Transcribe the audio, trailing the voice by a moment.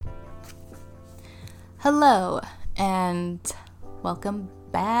Hello, and welcome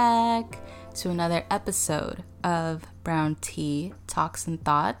back to another episode of Brown Tea Talks and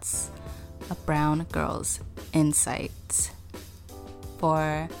Thoughts, a brown girl's insight.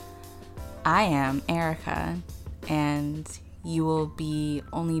 For I am Erica, and you will be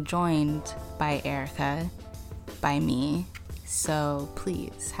only joined by Erica, by me. So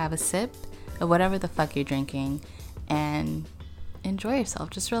please have a sip of whatever the fuck you're drinking and enjoy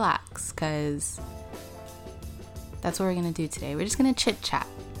yourself. Just relax, because that's what we're gonna do today. We're just gonna chit chat.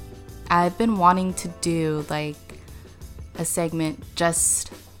 I've been wanting to do like a segment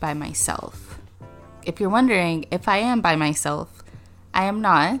just by myself. If you're wondering if I am by myself, I am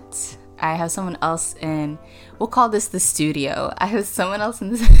not. I have someone else in, we'll call this the studio. I have someone else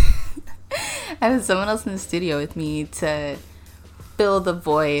in the studio with me to fill the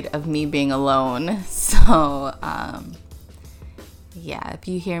void of me being alone. So, yeah, if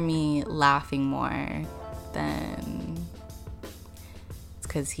you hear me laughing more, then it's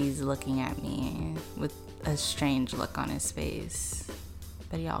because he's looking at me with a strange look on his face.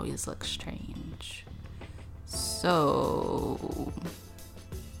 But he always looks strange. So,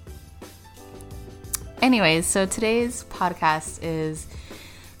 anyways, so today's podcast is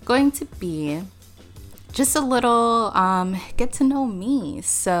going to be just a little get to know me.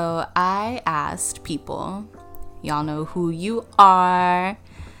 So I asked people, y'all know who you are,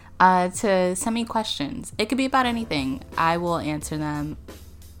 to send me questions. It could be about anything. I will answer them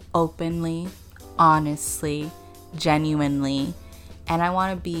openly, honestly, genuinely. And I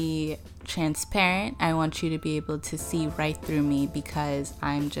want to be transparent. I want you to be able to see right through me because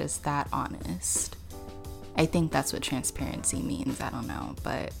I'm just that honest. I think that's what transparency means. I don't know,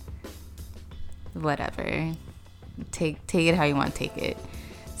 but whatever. Take it how you want to take it.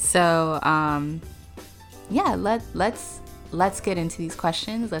 So, yeah, let's get into these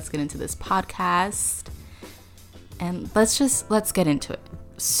questions. Let's get into this podcast. And let's get into it.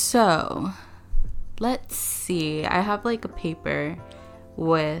 So, let's see. I have like a paper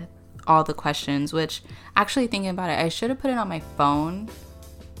with all the questions, which actually thinking about it, I should have put it on my phone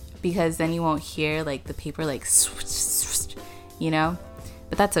because then you won't hear like the paper like, you know,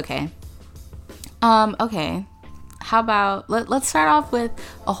 but that's okay. Okay. How about, let's start off with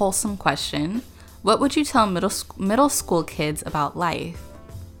a wholesome question. What would you tell middle school kids about life?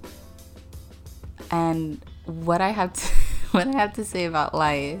 And what I have to say about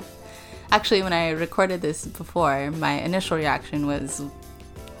life. Actually, when I recorded this before, my initial reaction was,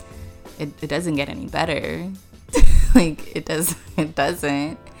 it doesn't get any better. Like it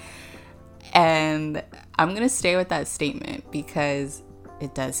doesn't. And I'm going to stay with that statement because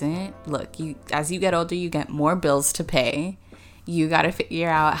it doesn't. Look, as you get older, you get more bills to pay. You got to figure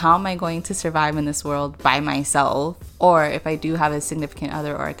out, how am I going to survive in this world by myself? Or if I do have a significant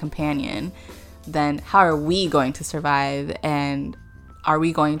other or a companion, then how are we going to survive? And are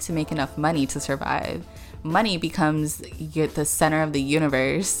we going to make enough money to survive? Money becomes the center of the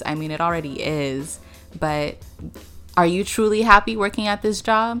universe. I mean, it already is. But are you truly happy working at this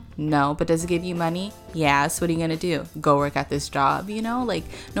job? No. But does it give you money? Yeah. So what are you going to do? Go work at this job, you know? Like,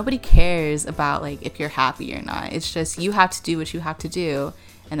 nobody cares about, like, if you're happy or not. It's just you have to do what you have to do,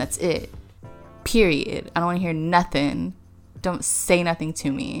 and that's it. Period. I don't want to hear nothing. Don't say nothing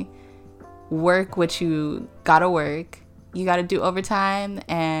to me. Work what you got to work. You got to do overtime,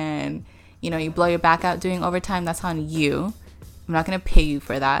 and, you know, you blow your back out doing overtime. That's on you. I'm not going to pay you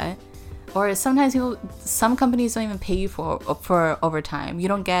for that. Or sometimes some companies don't even pay you for overtime. You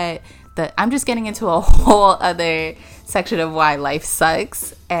don't get I'm just getting into a whole other section of why life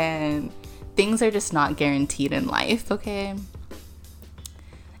sucks and things are just not guaranteed in life, okay?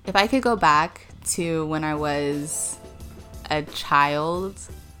 If I could go back to when I was a child,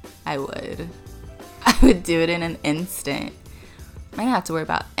 I would. I would do it in an instant. I didn't have to worry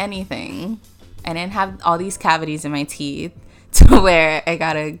about anything. I didn't have all these cavities in my teeth to where I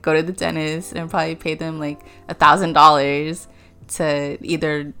gotta go to the dentist and probably pay them like $1,000 to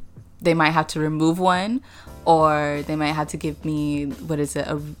either they might have to remove one or they might have to give me,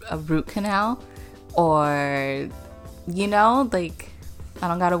 a root canal, or, you know, like I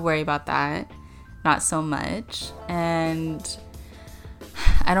don't gotta worry about that. Not so much. And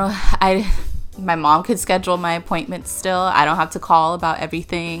my mom could schedule my appointments still. I don't have to call about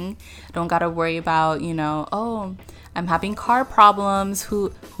everything. I don't gotta worry about, you know, oh, I'm having car problems.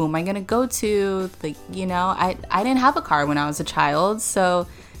 Who am I gonna go to? Like, you know, I didn't have a car when I was a child, so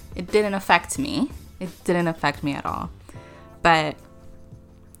it didn't affect me. It didn't affect me at all. But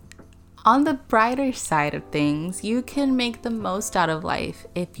on the brighter side of things, you can make the most out of life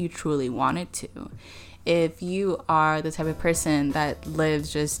if you truly wanted to. If you are the type of person that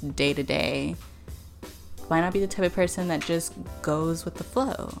lives just day to day, might not be the type of person that just goes with the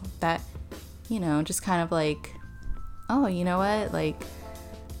flow, that, you know, just kind of like, oh, you know what, like,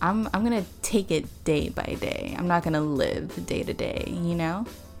 I'm gonna take it day by day. I'm not gonna live day to day, you know?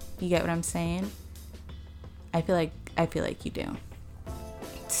 You get what I'm saying? I feel like you do.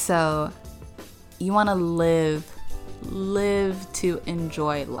 So you want to live to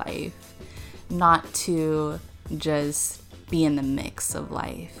enjoy life, not to just be in the mix of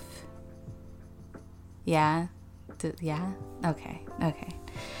life. Yeah? Yeah? Okay.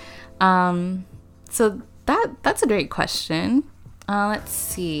 So that's a great question. Let's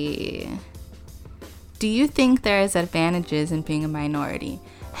see. Do you think there is advantages in being a minority?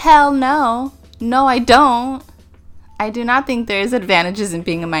 Hell no. No, I don't. I do not think there is advantages in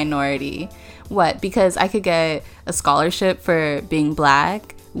being a minority. What? Because I could get a scholarship for being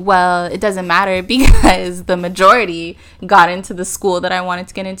black? Well, it doesn't matter because the majority got into the school that I wanted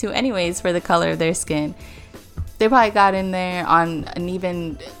to get into anyways for the color of their skin. They probably got in there on an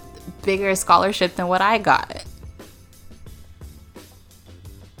even bigger scholarship than what I got.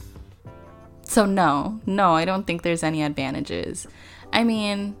 So no, I don't think there's any advantages. I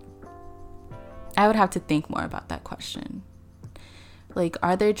mean, I would have to think more about that question. Like,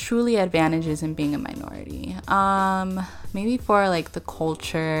 are there truly advantages in being a minority? Maybe for like the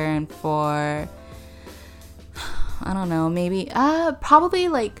culture and for, I don't know, maybe, probably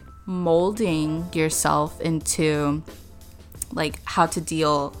like molding yourself into like how to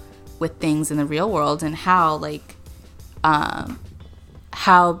deal with things in the real world, and how like,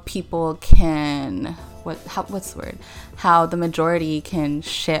 how people can, what's the word? How the majority can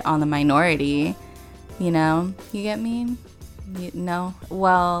shit on the minority, you know? You get me? No?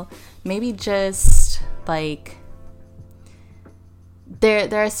 Well, maybe just like,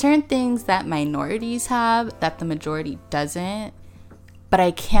 there are certain things that minorities have that the majority doesn't, but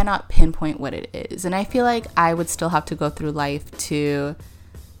I cannot pinpoint what it is. And I feel like I would still have to go through life to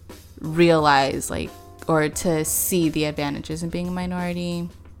realize, like, or to see the advantages in being a minority.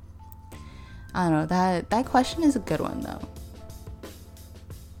 I don't know, that question is a good one though.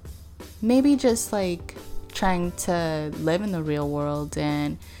 Maybe just like trying to live in the real world,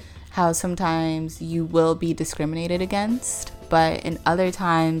 and how sometimes you will be discriminated against, but in other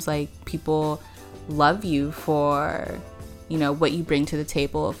times, like, people love you for, you know, what you bring to the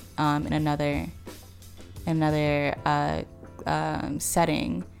table in another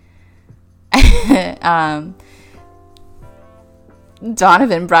setting.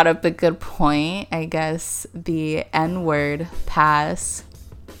 Donovan brought up a good point, I guess, the N-word pass,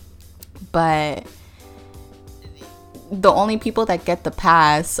 but the only people that get the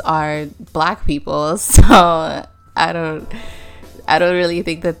pass are black people, so I don't really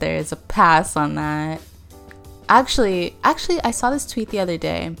think that there is a pass on that. Actually, I saw this tweet the other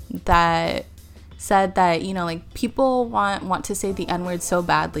day that said that, you know, like, people want to say the N-word so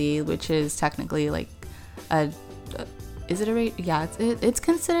badly, which is technically like it's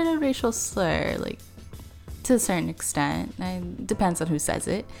considered a racial slur, like, to a certain extent. It depends on who says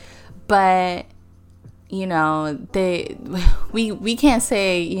it, but, you know, we can't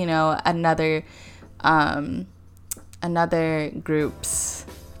say, you know, another group's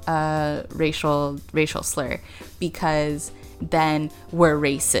racial slur, because then we're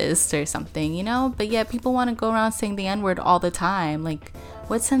racist or something, you know? But yet people want to go around saying the N-word all the time. Like,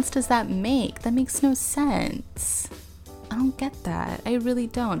 what sense does that make? That makes no sense. I don't get that. I really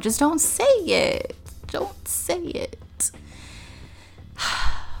don't. Just don't say it. Don't say it.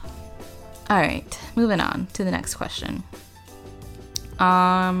 All right, moving on to the next question.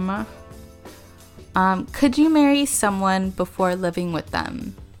 Could you marry someone before living with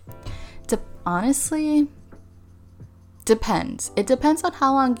them? Honestly, depends. It depends on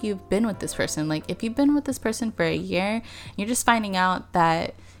how long you've been with this person. Like, if you've been with this person for a year, you're just finding out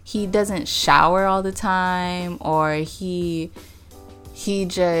that he doesn't shower all the time, or he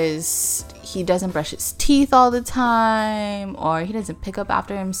doesn't brush his teeth all the time, or he doesn't pick up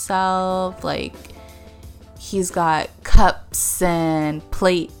after himself. Like, he's got cups and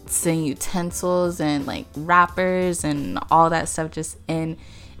plates and utensils and like wrappers and all that stuff just in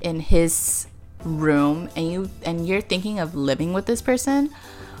his room, and you're thinking of living with this person,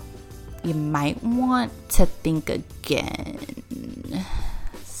 you might want to think again.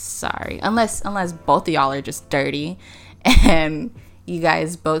 Sorry, unless both of y'all are just dirty and you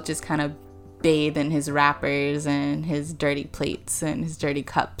guys both just kind of bathe in his wrappers and his dirty plates and his dirty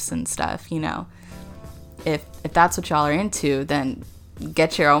cups and stuff, you know. If that's what y'all are into, then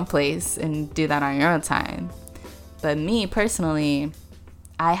get your own place and do that on your own time. But me personally,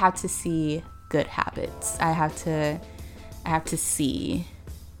 I have to see good habits. I have to see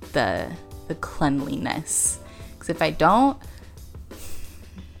the the cleanliness. Because if I don't,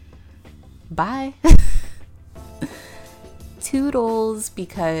 bye. Toodles,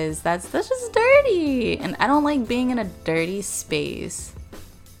 because that's just dirty, and I don't like being in a dirty space.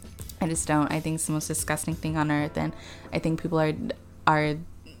 I just don't. I think it's the most disgusting thing on earth, and I think people are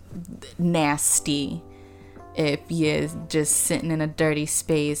nasty if you're just sitting in a dirty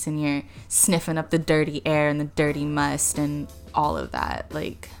space and you're sniffing up the dirty air and the dirty must and all of that.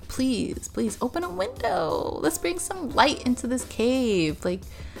 Like, please open a window. Let's bring some light into this cave. Like,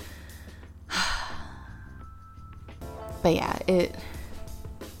 but yeah,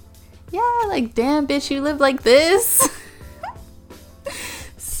 like, damn, bitch, you live like this.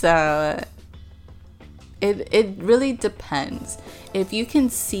 So it really depends. If you can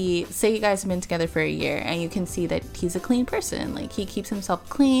see, say you guys have been together for a year and you can see that he's a clean person, like he keeps himself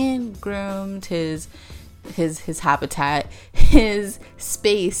clean, groomed, his habitat, his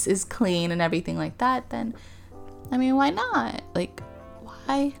space is clean and everything like that, then I mean, why not? Like,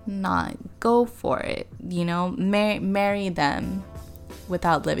 why not? Go for it, you know? Marry them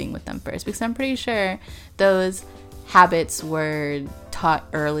without living with them first, because I'm pretty sure those habits were taught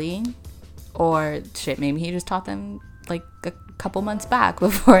early, or shit, maybe he just taught them like a couple months back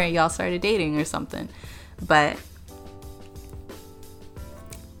before y'all started dating or something. But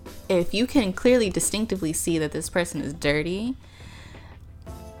if you can clearly distinctively see that this person is dirty,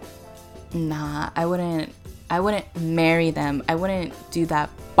 nah, I wouldn't marry them. I wouldn't do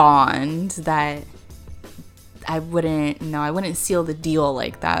that bond. That I wouldn't seal the deal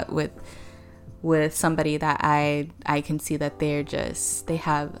like that with somebody that I can see that they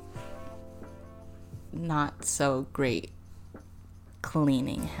have not so great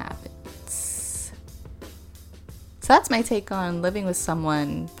cleaning habits. So that's my take on living with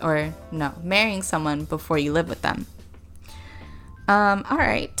someone, or no, marrying someone before you live with them. All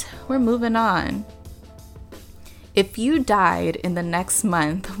right, we're moving on. If you died in the next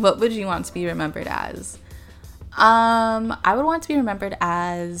month, what would you want to be remembered as? I would want to be remembered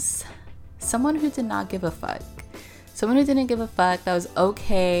as someone who did not give a fuck. Someone who didn't give a fuck, that was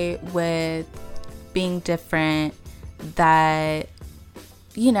okay with being different, that,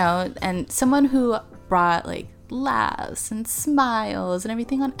 you know, and someone who brought like laughs and smiles and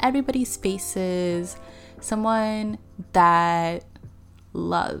everything on everybody's faces. Someone that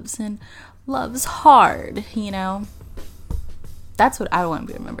loves hard, you know. That's what I want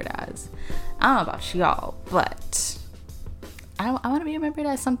to be remembered as. I don't know about y'all, but I want to be remembered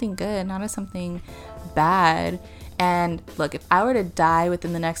as something good, not as something bad. And look, if I were to die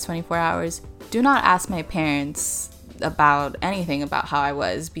within the next 24 hours, do not ask my parents about anything about how I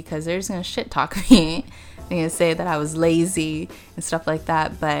was, because they're just going to shit talk me. They're going to say that I was lazy and stuff like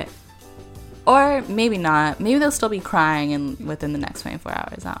that. But, or maybe not. Maybe they'll still be crying within the next 24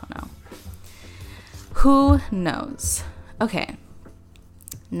 hours. I don't know. Who knows? Okay.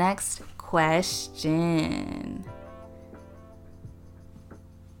 Next question.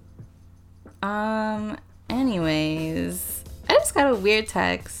 Anyways, I just got a weird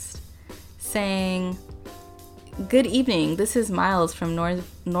text saying, "Good evening. This is Miles from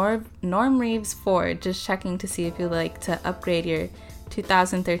Norm Reeves Ford. Just checking to see if you'd like to upgrade your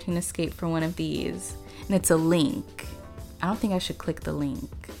 2013 Escape for one of these." And it's a link. I don't think I should click the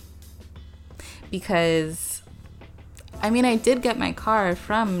link, because I mean, I did get my car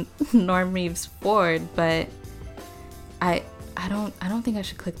from Norm Reeves Ford, but I don't think I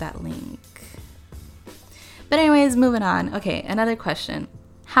should click that link. But anyways, moving on. Okay, another question.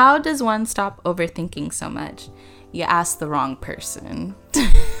 How does one stop overthinking so much? You asked the wrong person.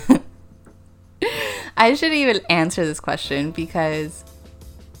 I shouldn't even answer this question, because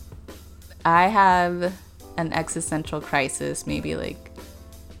I have an existential crisis maybe like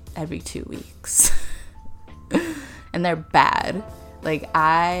every 2 weeks. And they're bad. Like,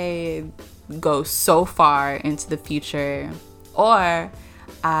 I go so far into the future, or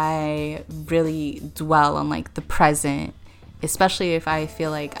I really dwell on like the present, especially if I feel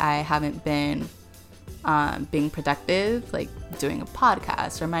like I haven't been being productive, like doing a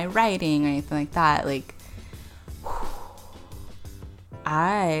podcast or my writing or anything like that. Like,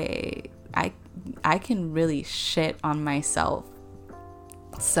 I can really shit on myself.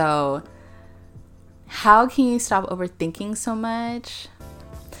 So how can you stop overthinking so much?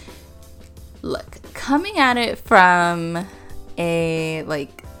 Look, coming at it from a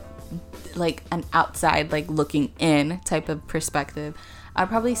like an outside, like looking in type of perspective, I'd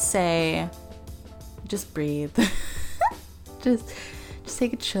probably say just breathe. just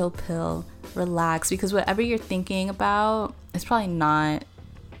take a chill pill, relax, because whatever you're thinking about is probably not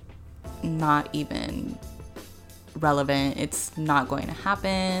even relevant. It's not going to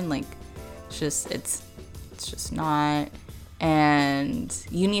happen. Like, It's just not. And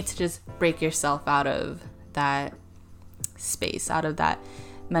you need to just break yourself out of that space, out of that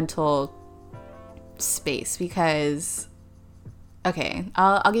mental space, because, okay,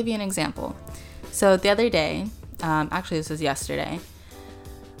 I'll give you an example. So the other day, actually this was yesterday,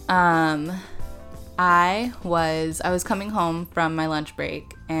 I was coming home from my lunch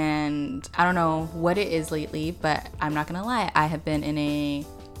break, and I don't know what it is lately, but I'm not gonna lie, I have been in a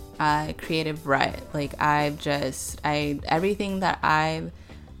creative rut. Like everything that I've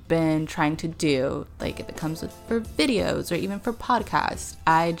been trying to do, like if it comes for videos or even for podcasts,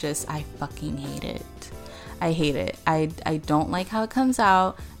 I fucking hate it. I hate it. I don't like how it comes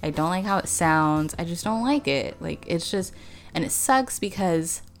out. I don't like how it sounds. I just don't like it. Like it's just, and it sucks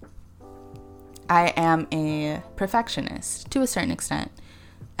because I am a perfectionist to a certain extent.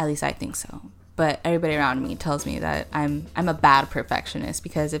 At least I think so. But everybody around me tells me that I'm a bad perfectionist,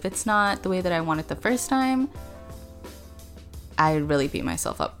 because if it's not the way that I want it the first time, I really beat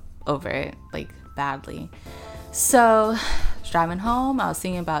myself up over it, like badly. So driving home, I was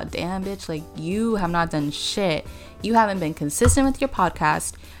thinking about, damn bitch, like you have not done shit. You haven't been consistent with your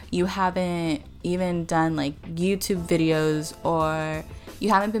podcast. You haven't even done like YouTube videos, or you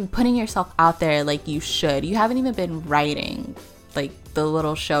haven't been putting yourself out there like you should. You haven't even been writing like the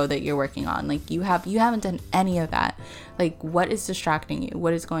little show that you're working on. Like you haven't done any of that. Like what is distracting you?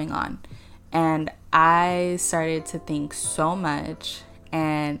 What is going on? And I started to think so much,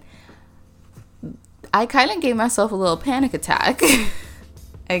 and I kind of gave myself a little panic attack.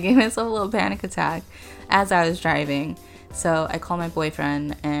 I gave myself a little panic attack as I was driving. So I called my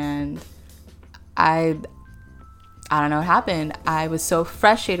boyfriend, and I don't know what happened. I was so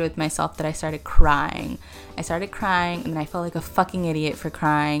frustrated with myself that I started crying. And I felt like a fucking idiot for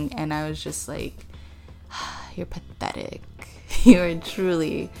crying. And I was just like, you're pathetic. You're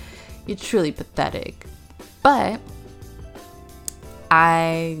truly pathetic. But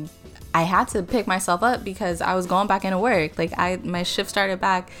I had to pick myself up because I was going back into work. Like my shift started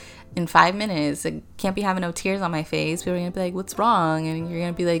back in 5 minutes. I can't be having no tears on my face. People are gonna be like, what's wrong? And you're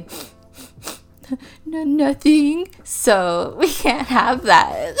gonna be like, no, nothing. So we can't have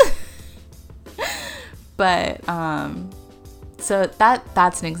that. But so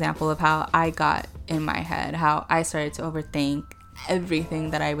that's an example of how I got in my head, how I started to overthink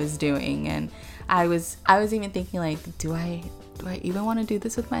everything that I was doing. And I was even thinking, like, do I even want to do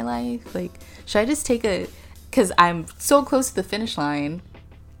this with my life? Like, should I just because I'm so close to the finish line,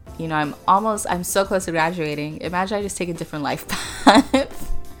 you know, I'm so close to graduating. Imagine I just take a different life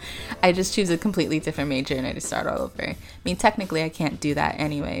path. I just choose a completely different major and I just start all over. I mean, technically I can't do that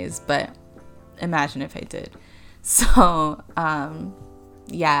anyways, but imagine if I did. So,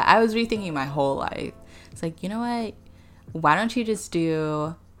 yeah, I was rethinking my whole life. It's like, you know what? Why don't you just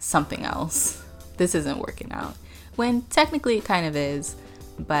do something else? This isn't working out. When technically it kind of is,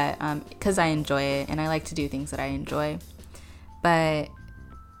 but because I enjoy it and I like to do things that I enjoy. But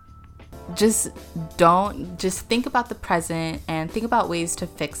just think about the present and think about ways to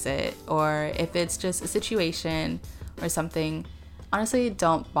fix it. Or if it's just a situation or something, honestly,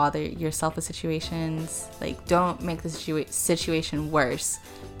 don't bother yourself with situations. Like, don't make the situation worse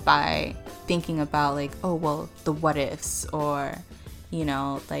by thinking about, like, oh, well, the what ifs, or, you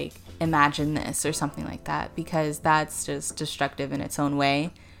know, like, imagine this or something like that, because that's just destructive in its own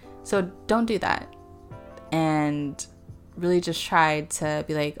way. So don't do that. And really just try to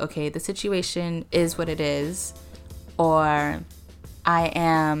be like, okay, the situation is what it is, or I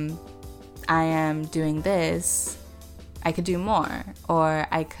am doing this, I could do more, or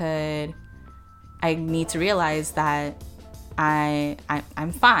I need to realize that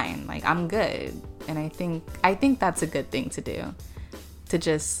I'm fine, like I'm good. And I think that's a good thing to do.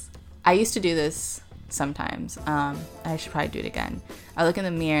 I used to do this sometimes. I should probably do it again. I look in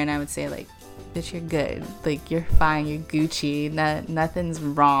the mirror and I would say, like, bitch, you're good. Like, you're fine. You're Gucci. Nothing's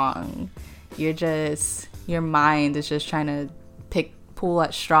wrong. Your mind is just trying to pull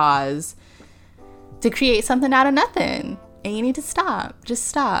at straws to create something out of nothing. And you need to stop. Just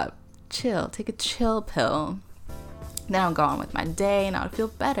stop. Chill. Take a chill pill. Then I'll go on with my day and I'll feel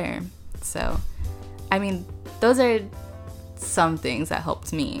better. So, I mean, those are some things that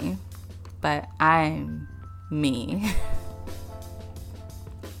helped me. But I'm me.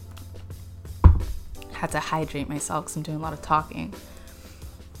 Had to hydrate myself because I'm doing a lot of talking.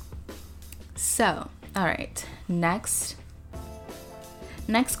 So, all right. Next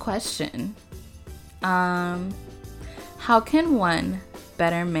question. How can one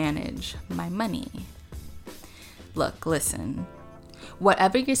better manage my money? Look, listen.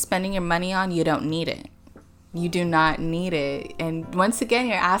 Whatever you're spending your money on, you don't need it. You do not need it. And once again,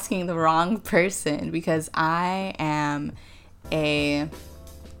 you're asking the wrong person, because I am a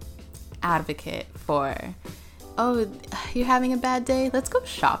advocate for, oh, you're having a bad day? Let's go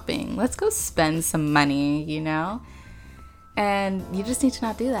shopping. Let's go spend some money, you know? And you just need to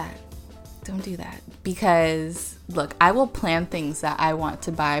not do that. Don't do that. Because, look, I will plan things that I want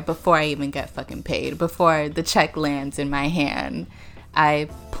to buy before I even get fucking paid. Before the check lands in my hand, I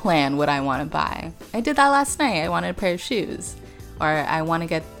plan what I want to buy. I did that last night. I wanted a pair of shoes. Or I want to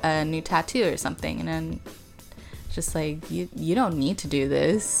get a new tattoo or something. And then just like, you don't need to do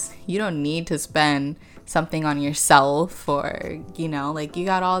this. You don't need to spend something on yourself, or, you know, like, you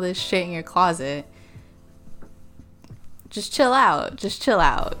got all this shit in your closet. Just chill out. Just chill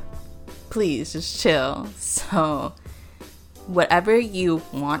out. Please, just chill. So whatever you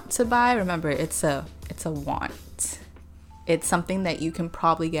want to buy, remember, it's a want. It's something that you can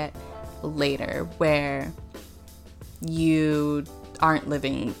probably get later, where you aren't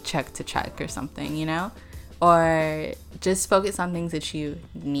living check to check or something, you know? Or just focus on things that you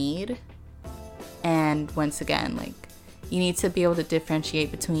need. And once again, like, you need to be able to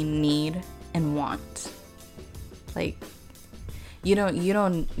differentiate between need and want. Like, you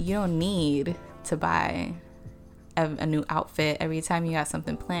don't need to buy a new outfit every time you got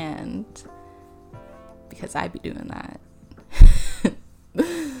something planned, because I'd be doing that.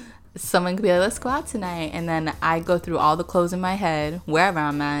 Someone could be like, let's go out tonight, and then I go through all the clothes in my head, wherever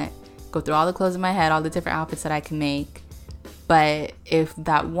I'm at, go through all the clothes in my head, all the different outfits that I can make. But if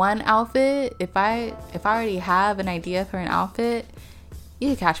that one outfit, if I already have an idea for an outfit, you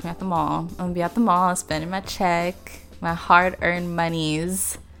can catch me at the mall. I'm gonna be at the mall spending my check, my hard-earned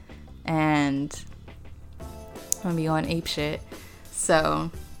monies, and I'm gonna be going apeshit.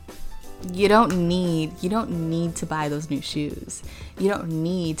 So you don't need to buy those new shoes. You don't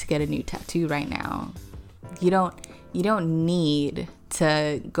need to get a new tattoo right now. You don't need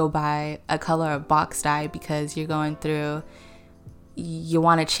to go buy a color of box dye because you're going through, you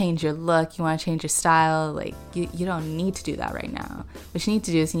want to change your look, you want to change your style. Like, you don't need to do that right now. What you need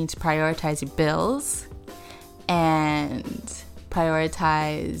to do is you need to prioritize your bills and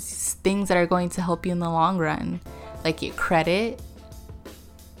prioritize things that are going to help you in the long run, like your credit.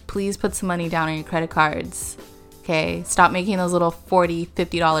 Please put some money down on your credit cards. Okay, stop making those little $40,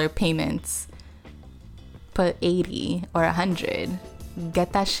 $50 payments. Put 80 or 100.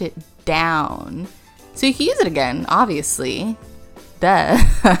 Get that shit down so you can use it again, obviously. Duh.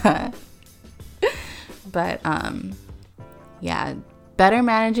 But yeah, better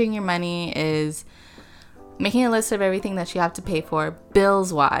managing your money is making a list of everything that you have to pay for,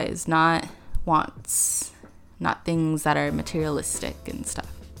 bills wise, not wants, not things that are materialistic and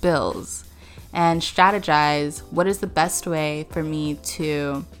stuff. Bills. And strategize what is the best way for me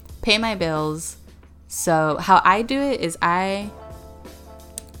to pay my bills. So how I do it is I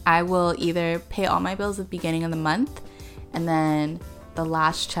will either pay all my bills at the beginning of the month, and then the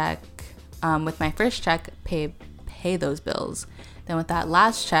last check, with my first check, pay those bills. Then with that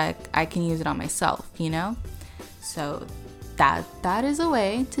last check, I can use it on myself, you know? So that is a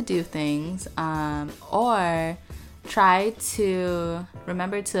way to do things. Or try to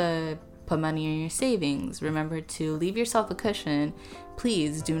remember to put money in your savings. Remember to leave yourself a cushion.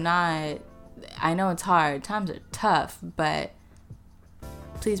 Please do not, I know it's hard, times are tough, but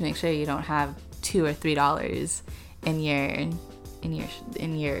please make sure you don't have $2 or $3 in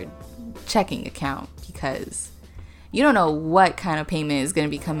your checking account, because you don't know what kind of payment is going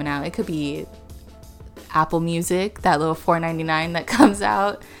to be coming out. It could be Apple Music, that little $4.99 that comes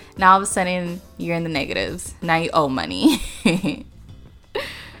out. Now all of a sudden you're in the negatives. Now you owe money.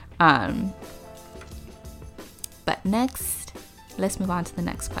 But next, let's move on to the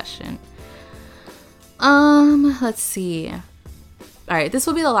next question. Let's see. All right, this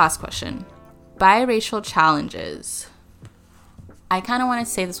will be the last question. Biracial challenges. I kind of want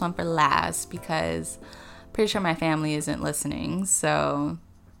to say this one for last because I'm pretty sure my family isn't listening, so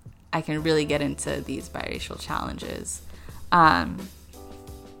I can really get into these biracial challenges.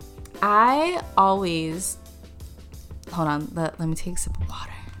 I always, hold on, let me take a sip of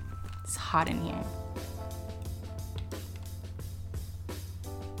water. It's hot in here.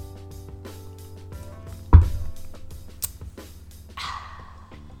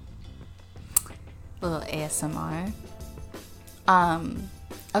 A little ASMR.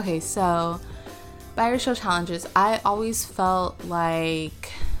 Okay, so biracial challenges. I always felt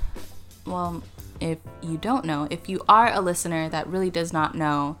like, well, if you don't know, if you are a listener that really does not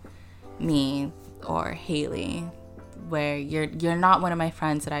know me or Haley, where you're not one of my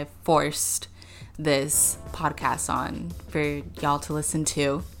friends that I've forced this podcast on for y'all to listen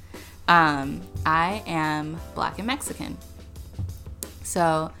to, I am Black and Mexican.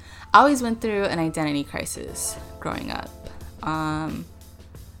 So I always went through an identity crisis growing up.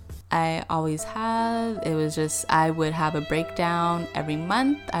 I always have. It was just, I would have a breakdown every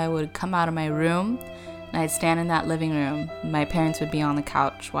month. I would come out of my room and I'd stand in that living room. My parents would be on the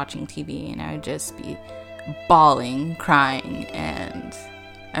couch watching TV and I would just be bawling, crying. And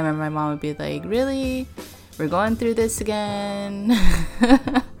I remember my mom would be like, really? We're going through this again?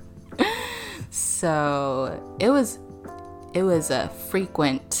 So it was a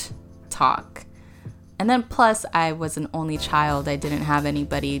frequent talk. And then plus I was an only child. I didn't have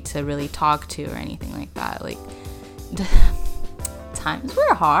anybody to really talk to or anything like that. Like, times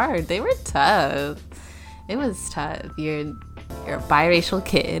were hard. They were tough. It was tough. You're a biracial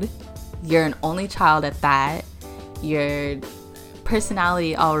kid. You're an only child at that. Your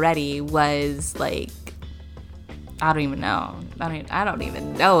personality already was like, I don't even know. I don't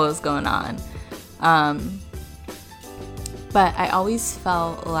even know what was going on. But I always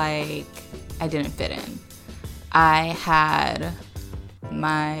felt like I didn't fit in. I had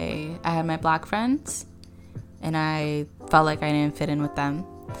my Black friends, and I felt like I didn't fit in with them.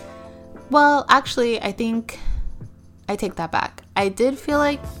 Well, actually, I think I take that back. I felt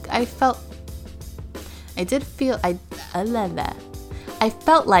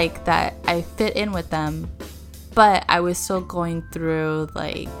like that I fit in with them, but I was still going through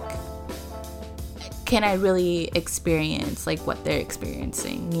like, can I really experience like what they're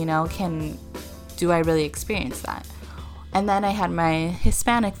experiencing? You know, do I really experience that? And then I had my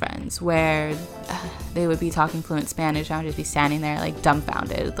Hispanic friends where they would be talking fluent Spanish and I would just be standing there like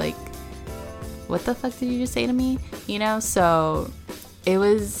dumbfounded, like, what the fuck did you just say to me? You know, so it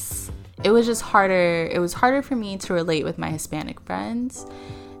was just harder. It was harder for me to relate with my Hispanic friends,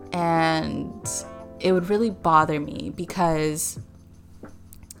 and it would really bother me because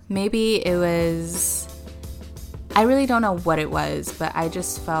maybe it was, I really don't know what it was, but I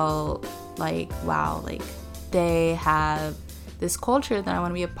just felt like, wow, like they have this culture that I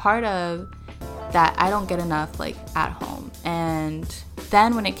want to be a part of that I don't get enough like at home. And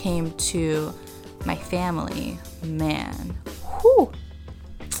then when it came to my family, man, whew,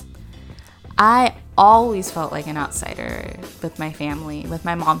 I always felt like an outsider with my family, with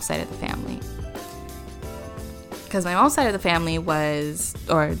my mom's side of the family. Because my mom's side of the family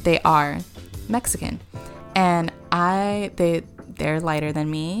they are Mexican. And they're lighter than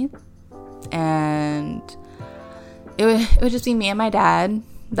me. And it would just be me and my dad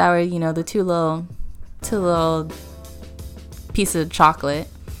that were, you know, the two little pieces of chocolate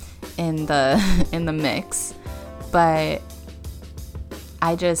in the mix. But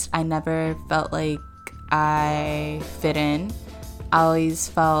I never felt like I fit in. I always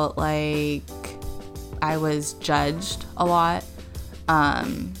felt like I was judged a lot.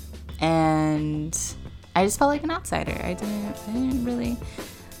 And I just felt like an outsider. I didn't really,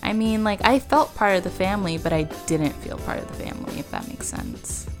 I mean, like, I felt part of the family, but I didn't feel part of the family, if that makes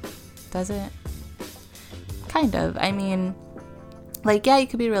sense. Does it? Kind of. I mean, like, yeah, you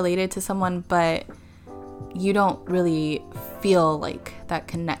could be related to someone, but you don't really feel like that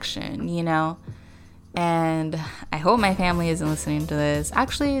connection, you know? And I hope my family isn't listening to this.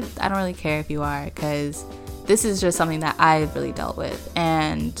 Actually, I don't really care if you are, because this is just something that I've really dealt with.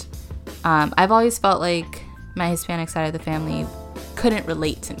 And I've always felt like my Hispanic side of the family couldn't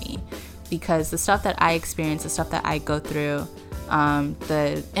relate to me, because the stuff that I experience, the stuff that I go through,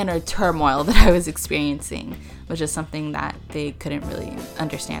 the inner turmoil that I was experiencing was just something that they couldn't really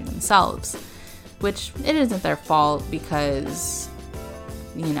understand themselves, which it isn't their fault, because,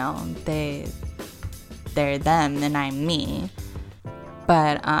 you know, they're them and I'm me.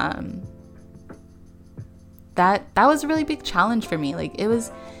 But that was a really big challenge for me. Like, it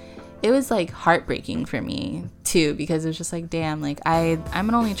was like heartbreaking for me too, because it was just like, damn, like I'm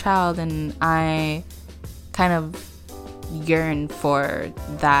an only child and I kind of yearn for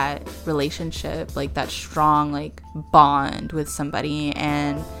that relationship, like that strong like bond with somebody,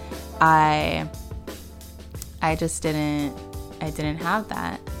 and I just didn't have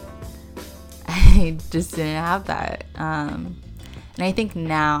that. I just didn't have that. And I think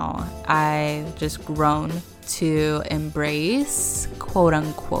now I've just grown to embrace, quote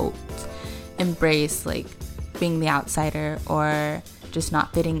unquote, embrace like being the outsider or just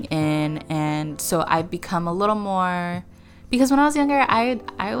not fitting in. And so I've become a little more, because when I was younger, I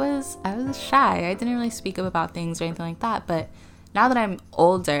was shy. I didn't really speak up about things or anything like that. But now that I'm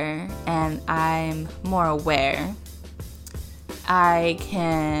older and I'm more aware, I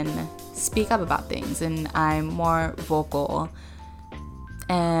can speak up about things and I'm more vocal.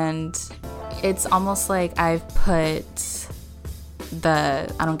 And it's almost like I've put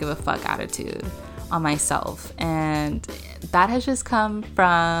the I don't give a fuck attitude on myself. And that has just come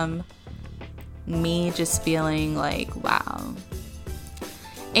from me just feeling like, wow,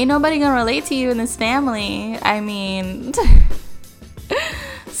 ain't nobody gonna relate to you in this family. I mean,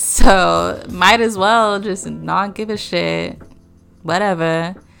 so might as well just not give a shit,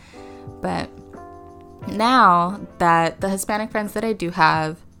 whatever. But now that the Hispanic friends that I do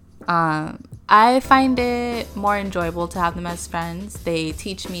have, I find it more enjoyable to have them as friends. They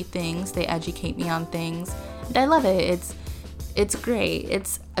teach me things, they educate me on things, and I love it. It's great.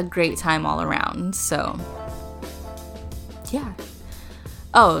 It's a great time all around. So yeah.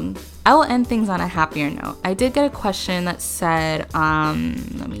 Oh, I will end things on a happier note. I did get a question that said,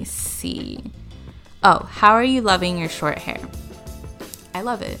 let me see. Oh, how are you loving your short hair? I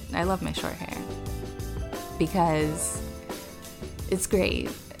love it. I love my short hair because it's great.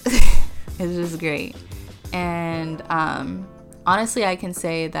 It's just great. And honestly, I can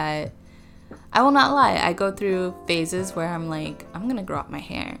say that I will not lie. I go through phases where I'm like, I'm going to grow out my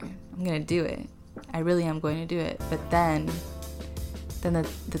hair. I'm going to do it. I really am going to do it. But then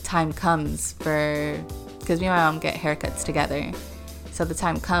the time comes for, because me and my mom get haircuts together. So the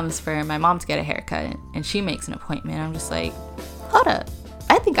time comes for my mom to get a haircut and she makes an appointment. I'm just like, hold up.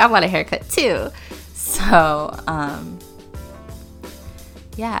 I think I want a haircut too. So,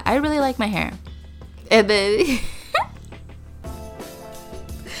 yeah, I really like my hair. And then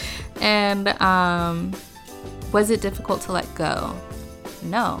and was it difficult to let go?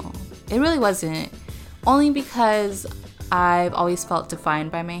 No, it really wasn't. Only because I've always felt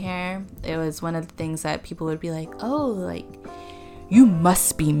defined by my hair. It was one of the things that people would be like, oh, like, you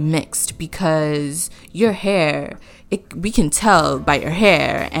must be mixed because your hair, we can tell by your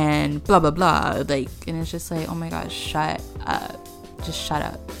hair and blah, blah, blah. Like, and it's just like, oh my gosh, shut up. Just shut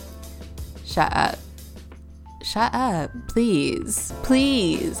up. Shut up. Shut up. Please.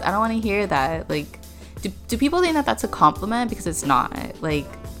 Please. I don't want to hear that. Like, do people think that that's a compliment? Because it's not. Like,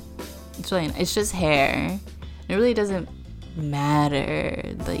 it's just hair. It really doesn't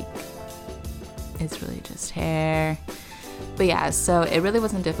matter. Like, it's really just hair. But yeah, so it really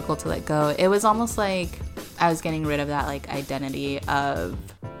wasn't difficult to let go. It was almost like I was getting rid of that like identity of,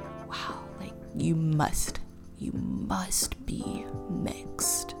 wow, like you must be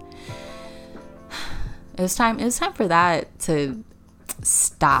mixed. It was time for that to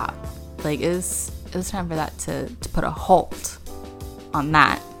stop. Like it was time for that to put a halt on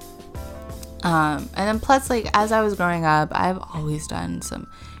that. And then plus, like, as I was growing up, I've always done some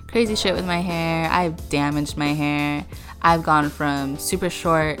crazy shit with my hair. I've damaged my hair. I've gone from super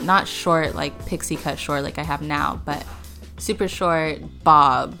short, not short like pixie cut short like I have now, but super short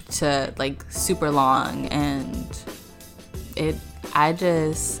bob to like super long. And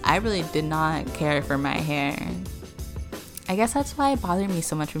I really did not care for my hair. I guess that's why it bothered me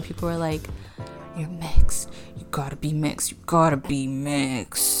so much when people were like, you're mixed. You gotta be mixed. You gotta be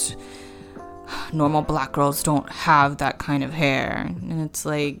mixed. Normal black girls don't have that kind of hair. And it's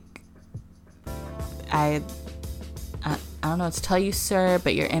like, I don't know what to tell you, sir,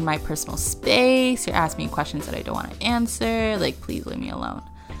 but you're in my personal space. You're asking me questions that I don't want to answer. Like, please leave me alone.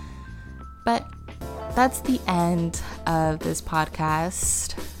 But that's the end of this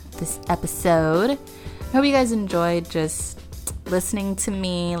podcast, this episode. I hope you guys enjoyed just listening to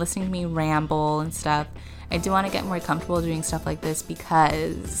me ramble and stuff. I do want to get more comfortable doing stuff like this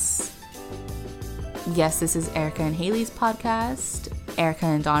because, yes, this is Erica and Haley's podcast, Erica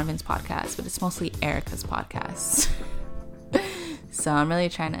and Donovan's podcast, but it's mostly Erica's podcast. So I'm really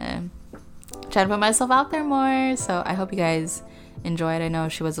trying to put myself out there more. So I hope you guys enjoyed. I know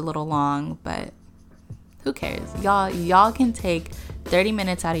she was a little long, but who cares? Y'all can take 30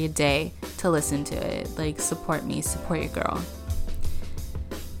 minutes out of your day to listen to it. Like, support me, support your girl.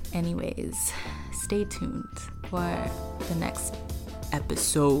 Anyways, stay tuned for the next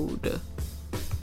episode.